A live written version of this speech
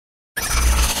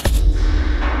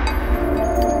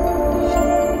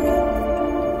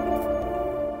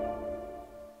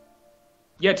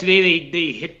Yeah, today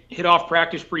they hit off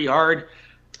practice pretty hard.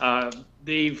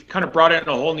 They've kind of brought in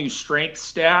a whole new strength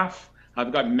staff.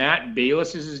 I've got Matt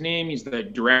Bayless is his name. He's the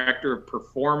director of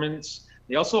performance.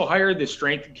 They also hired the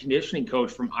strength and conditioning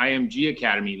coach from IMG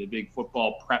Academy, the big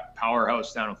football prep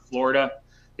powerhouse down in Florida.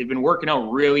 They've been working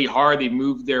out really hard. They've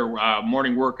moved their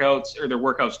morning workouts, or their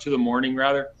workouts to the morning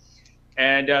rather.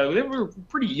 And they were a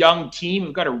pretty young team.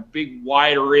 We've got a big,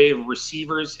 wide array of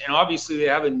receivers. And obviously, they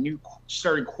have a new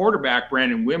starting quarterback,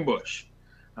 Brandon Wimbush.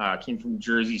 Came from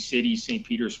Jersey City, St.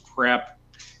 Peter's Prep.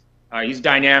 He's a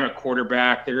dynamic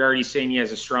quarterback. They're already saying he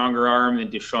has a stronger arm than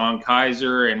Deshaun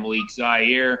Kaiser and Malik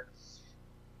Zaire.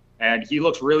 And he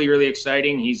looks really, really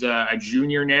exciting. He's a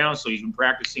junior now, so he's been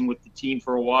practicing with the team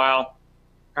for a while.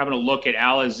 Having a look at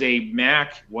Alize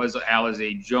Mack, was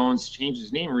Alize Jones, changed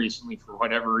his name recently for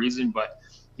whatever reason, but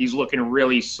he's looking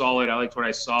really solid. I liked what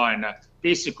I saw. And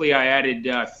basically, I added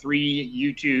 3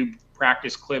 YouTube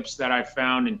practice clips that I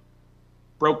found and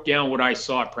broke down what I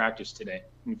saw at practice today.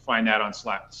 You can find that on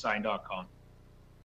sign.com.